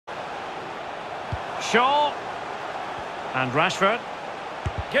Shaw. And Rashford.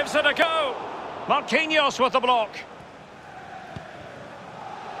 Gives it a go. Marquinhos with the block.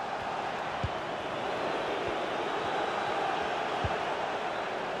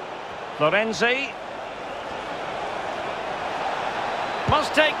 Florenzi.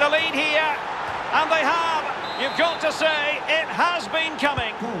 Must take the lead here. And they have. You've got to say, it has been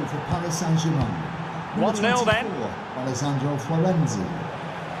coming. Goal for Paris Saint-Germain. 1-0 then. Alessandro Florenzi.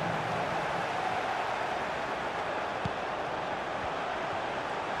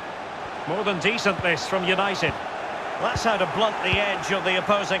 More than decent this from United. That's how to blunt the edge of the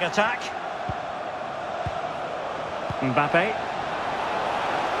opposing attack. Mbappe.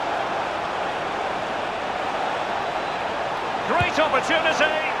 Great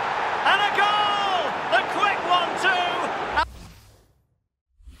opportunity. And a goal! The quick 1-2.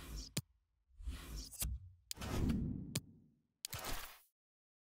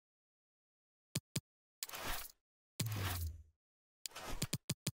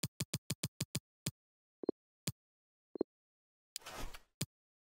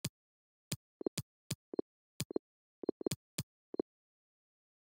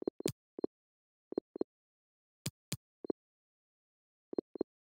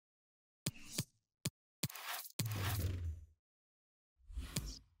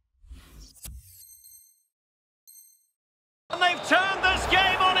 And they've turned this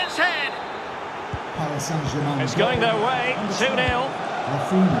game on its head. Paris Saint-Germain. It's going their way. 2-0.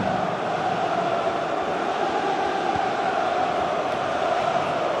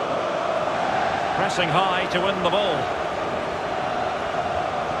 Pressing high to win the ball.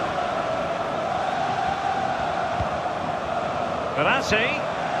 Verratti.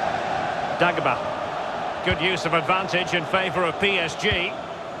 Dagba. Good use of advantage in favour of PSG.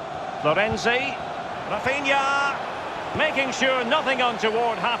 Florenzi. Rafinha. Making sure nothing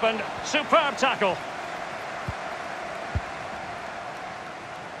untoward happened. Superb tackle.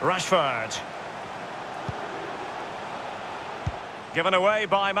 Rashford. Given away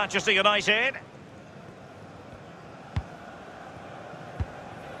by Manchester United.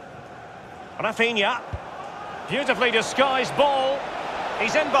 Rafinha. Beautifully disguised ball.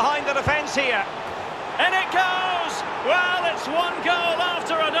 He's in behind the defence here. And it goes! Well, it's one goal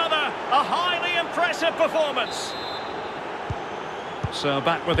after another. A highly impressive performance. So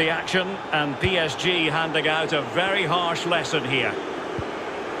back with the action, and PSG handing out a very harsh lesson here.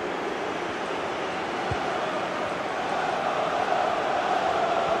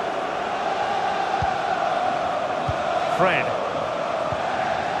 Fred.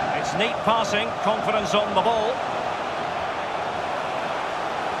 It's neat passing, confidence on the ball.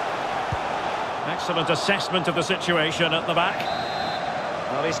 Excellent assessment of the situation at the back.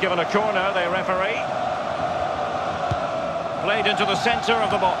 Well, he's given a corner, the referee. Played into the centre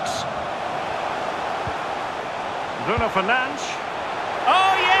of the box. Bruno Fernandes.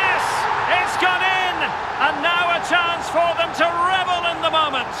 Oh yes! It's gone in! And now a chance for them to revel in the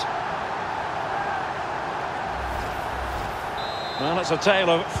moment. Well, it's a tale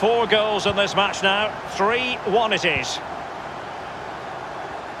of 4 goals in this match now. 3-1 it is.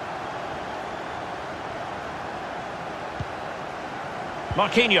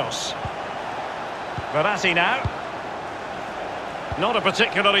 Marquinhos. Verratti now. Not a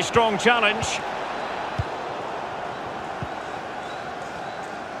particularly strong challenge.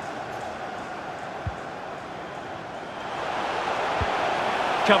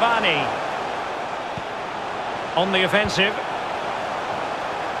 Cavani. On the offensive.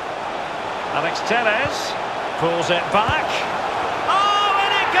 Alex Telles pulls it back. Oh,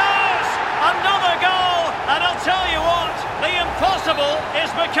 and it goes! Another goal! And I'll tell you what, the impossible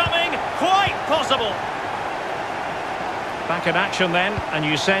is becoming quite possible. Back in action then, and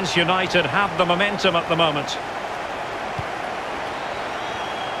you sense United have the momentum at the moment.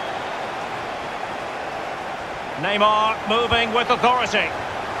 Neymar moving with authority.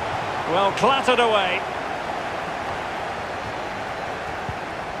 Well, clattered away.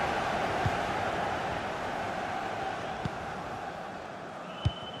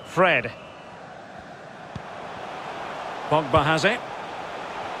 Fred. Pogba has it.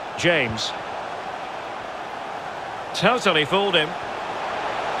 James. Totally fooled him.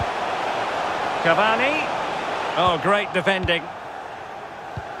 Cavani. Oh, great defending.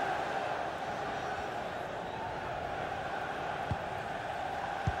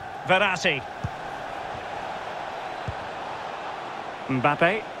 Verratti.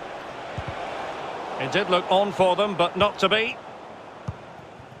 Mbappe. It did look on for them, but not to be.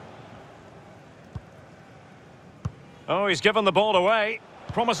 Oh, he's given the ball away.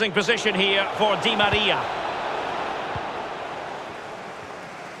 Promising position here for Di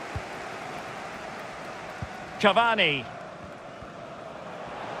Cavani.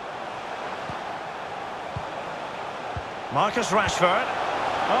 Marcus Rashford.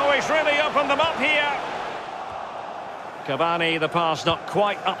 Oh, he's really opened them up here. Cavani, the pass not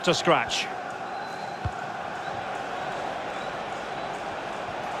quite up to scratch.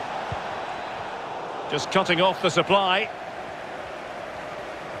 Just cutting off the supply.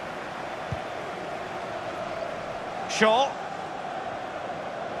 Shaw.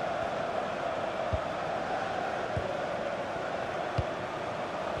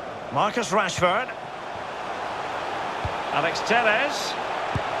 Marcus Rashford. Alex Telles.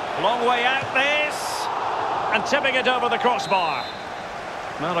 Long way out this. And tipping it over the crossbar.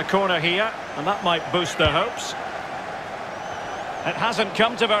 Not a corner here, and that might boost their hopes. It hasn't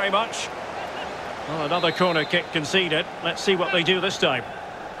come to very much. Well, another corner kick conceded. Let's see what they do this time.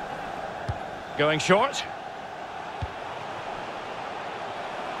 Going short.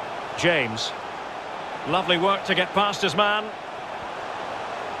 James. Lovely work to get past his man.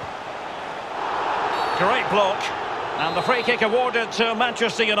 Great block. And the free kick awarded to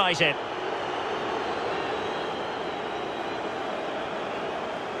Manchester United.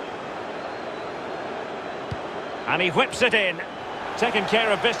 And he whips it in. Taking care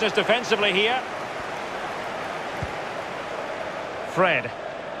of business defensively here. Fred.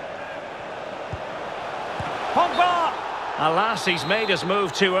 Pogba! Alas, he's made his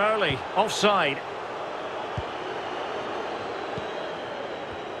move too early. Offside.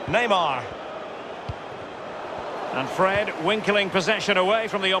 Neymar. And Fred winkling possession away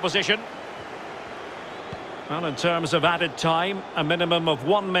from the opposition. Well, in terms of added time, a minimum of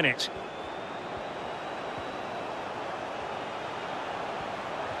 1 minute.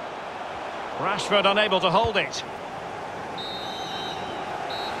 Rashford unable to hold it.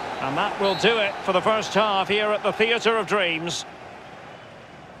 And that will do it for the first half here at the Theatre of Dreams.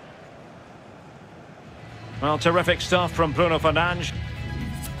 Well, terrific stuff from Bruno Fernandes.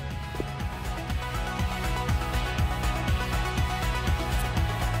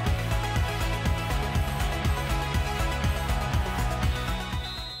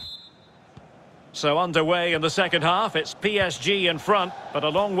 So underway in the second half, it's PSG in front, but a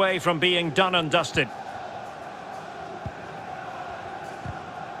long way from being done and dusted.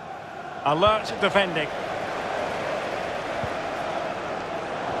 Alert defending.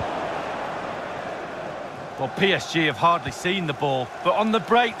 Well, PSG have hardly seen the ball, but on the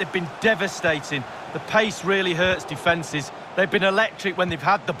break they've been devastating. The pace really hurts defences. They've been electric when they've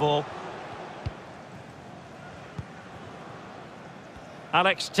had the ball.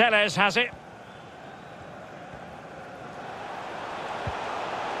 Alex Telles has it.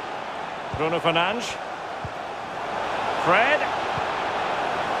 Bruno Fernandes. Fred.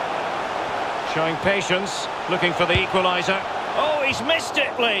 Showing patience, looking for the equaliser. Oh, he's missed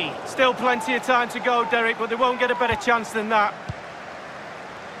it, Lee. Still plenty of time to go, Derek, but they won't get a better chance than that.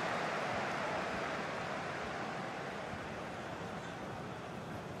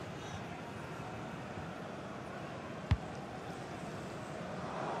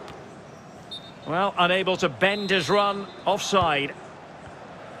 Well, unable to bend his run, offside.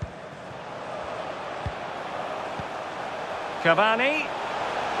 Cavani.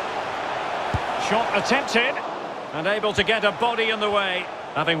 Shot attempted. And able to get a body in the way.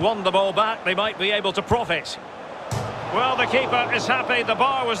 Having won the ball back, they might be able to profit. Well, the keeper is happy the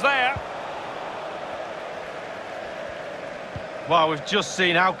bar was there. Well, we've just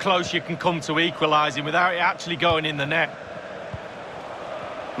seen how close you can come to equalising without it actually going in the net.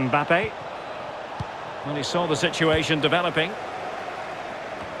 Mbappe. Well, he saw the situation developing.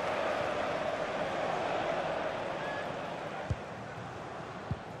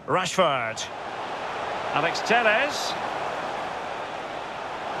 Rashford. Alex Telles.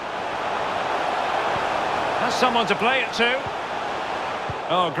 Has someone to play it to.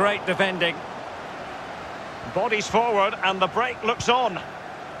 Oh, great defending. Bodies forward and the break looks on.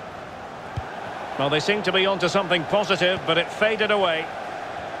 Well, they seem to be onto something positive, but it faded away.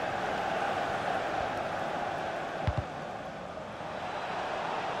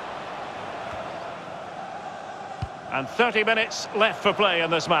 And 30 minutes left for play in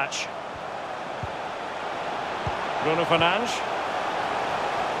this match. Bruno Fernandes.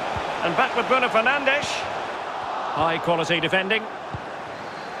 And back with Bruno Fernandes. High quality defending.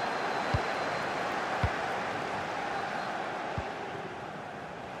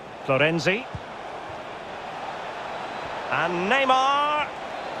 Florenzi. And Neymar.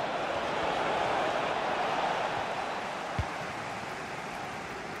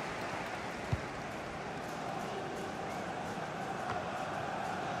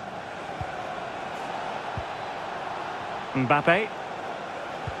 Mbappe.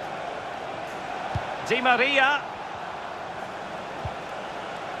 Di Maria.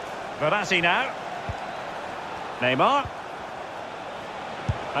 Verratti now. Neymar.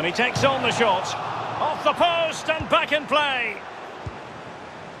 And he takes on the shot. Off the post and back in play.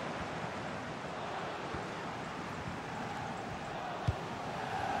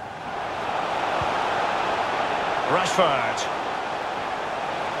 Rashford.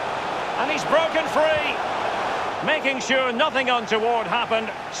 And he's broken free. Making sure nothing untoward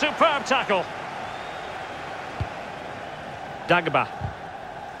happened. Superb tackle. Dagba.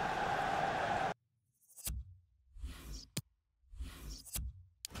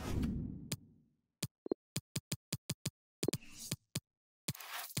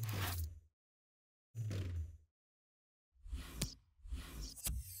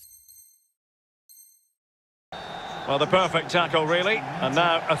 Well, the perfect tackle, really. And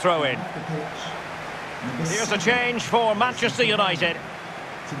now a throw-in. Here's a change for Manchester United.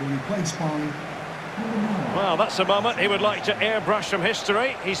 To be replaced by number 9. Well, that's a moment he would like to airbrush from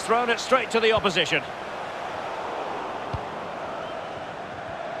history. He's thrown it straight to the opposition.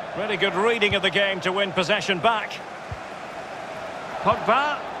 Really good reading of the game to win possession back.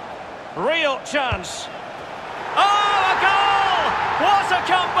 Pogba. Real chance. Oh, a goal! What a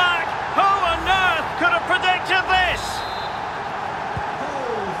comeback! Who on earth could have predicted this?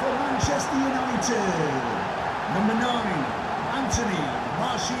 Goal for Manchester United. Number 9, Anthony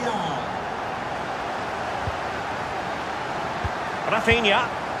Martial. Rafinha.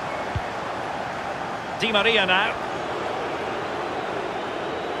 Di Maria now.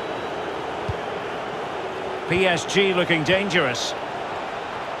 PSG looking dangerous.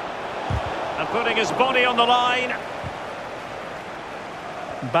 And putting his body on the line.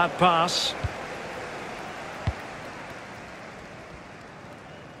 Bad pass.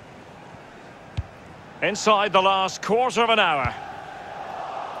 Inside the last quarter of an hour.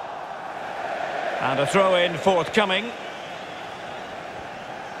 And a throw-in forthcoming.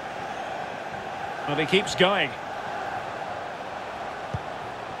 But he keeps going.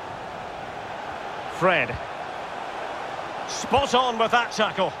 Fred. Spot on with that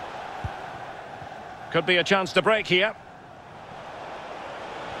tackle. Could be a chance to break here.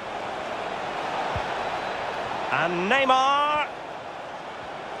 And Neymar.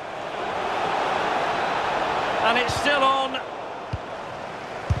 And it's still on.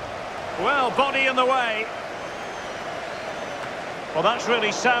 Well, body in the way. Well, that's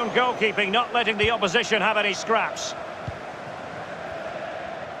really sound goalkeeping, not letting the opposition have any scraps.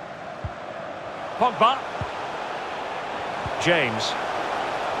 Pogba. James.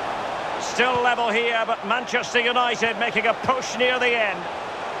 Still level here, but Manchester United making a push near the end.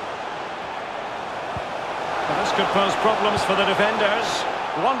 Well, this could pose problems for the defenders.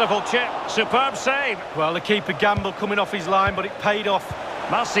 Wonderful chip, superb save. Well, the keeper gambled coming off his line, but it paid off.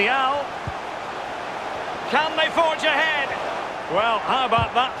 Martial. Can they forge ahead? Well, how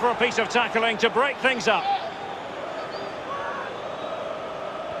about that for a piece of tackling to break things up?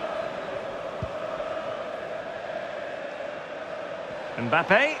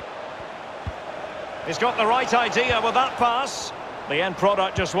 Mbappe. He's got the right idea with that pass. The end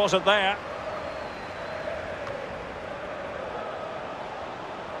product just wasn't there.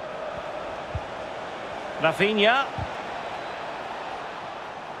 Rafinha.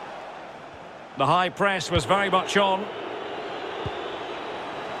 The high press was very much on.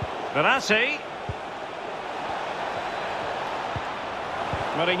 Verratti.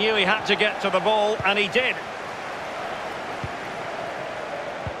 But he knew he had to get to the ball, and he did.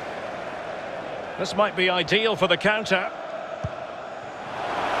 This might be ideal for the counter.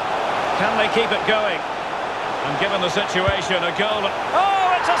 Can they keep it going? And given the situation, a goal...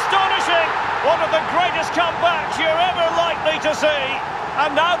 Oh, it's astonishing! One of the greatest comebacks you're ever likely to see.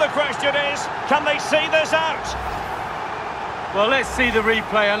 And now the question is, can they see this out? Well, let's see the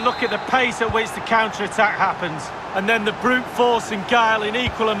replay and look at the pace at which the counter-attack happens. And then the brute force and guile in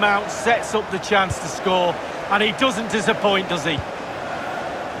equal amounts sets up the chance to score. And he doesn't disappoint, does he?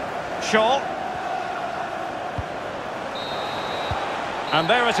 Shaw. And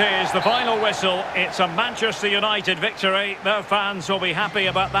there it is, the final whistle. It's a Manchester United victory. Their fans will be happy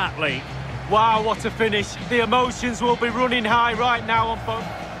about that, Lee. Wow, what a finish. The emotions will be running high right now on both.